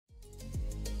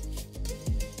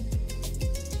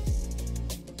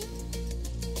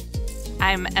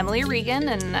I'm Emily Reagan,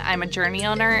 and I'm a journey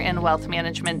owner in wealth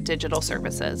management digital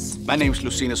services. My name is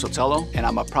Lucino Sotelo, and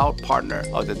I'm a proud partner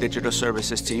of the digital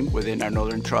services team within our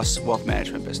Northern Trust wealth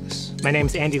management business. My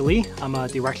name's Andy Lee. I'm a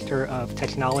director of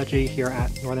technology here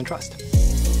at Northern Trust.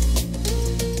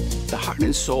 The heart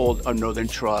and soul of Northern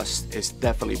Trust is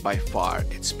definitely by far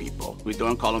its people. We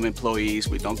don't call them employees,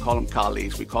 we don't call them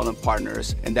colleagues, we call them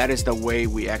partners. And that is the way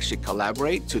we actually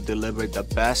collaborate to deliver the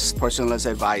best personalized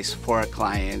advice for our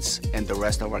clients and the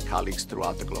rest of our colleagues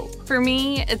throughout the globe. For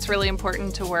me, it's really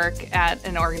important to work at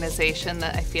an organization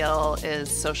that I feel is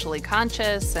socially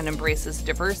conscious and embraces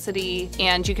diversity.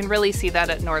 And you can really see that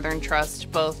at Northern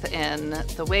Trust, both in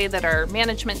the way that our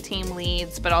management team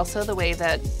leads, but also the way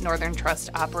that Northern Trust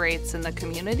operates in the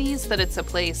communities, that it's a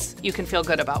place you can feel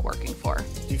good about working for.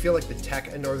 Do you feel like the tech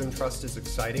at Northern Trust is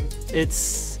exciting?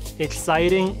 It's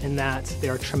exciting in that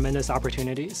there are tremendous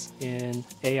opportunities in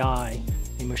AI,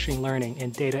 in machine learning,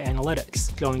 and data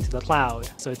analytics going to the cloud.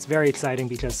 So it's very exciting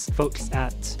because folks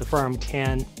at the firm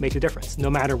can make a difference, no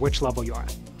matter which level you are.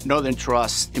 Northern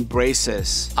Trust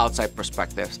embraces outside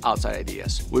perspectives, outside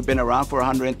ideas. We've been around for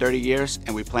 130 years,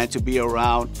 and we plan to be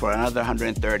around for another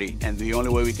 130. And the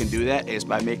only way we can do that is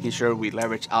by making sure we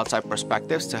leverage outside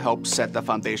perspectives to help set the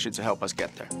foundation to help us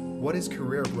get there. What is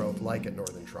career growth like at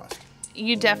Northern Trust?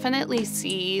 You definitely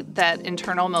see that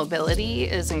internal mobility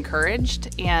is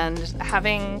encouraged, and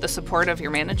having the support of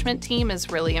your management team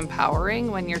is really empowering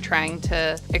when you're trying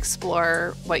to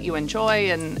explore what you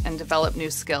enjoy and develop new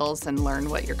skills and learn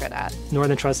what you're good at.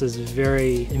 Northern Trust is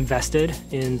very invested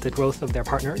in the growth of their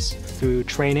partners through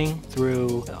training,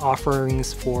 through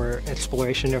offerings for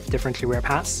exploration of different career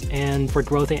paths, and for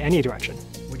growth in any direction.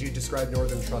 Would you describe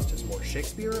Northern Trust as more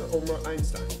Shakespeare or more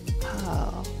Einstein?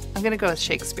 Oh, I'm going to go with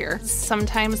Shakespeare.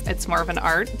 Sometimes it's more of an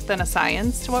art than a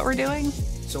science to what we're doing.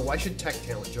 So why should tech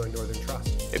talent join Northern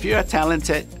Trust? If you're a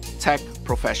talented tech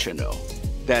professional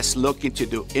that's looking to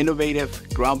do innovative,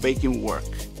 groundbreaking work,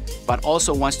 but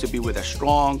also wants to be with a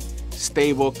strong,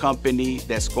 stable company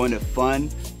that's going to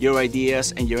fund your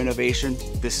ideas and your innovation,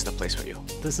 this is the place for you.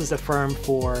 This is a firm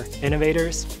for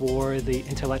innovators, for the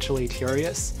intellectually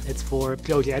curious. It's for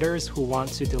go-getters who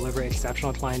want to deliver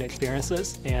exceptional client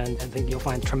experiences, and I think you'll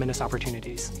find tremendous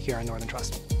opportunities here at Northern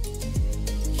Trust.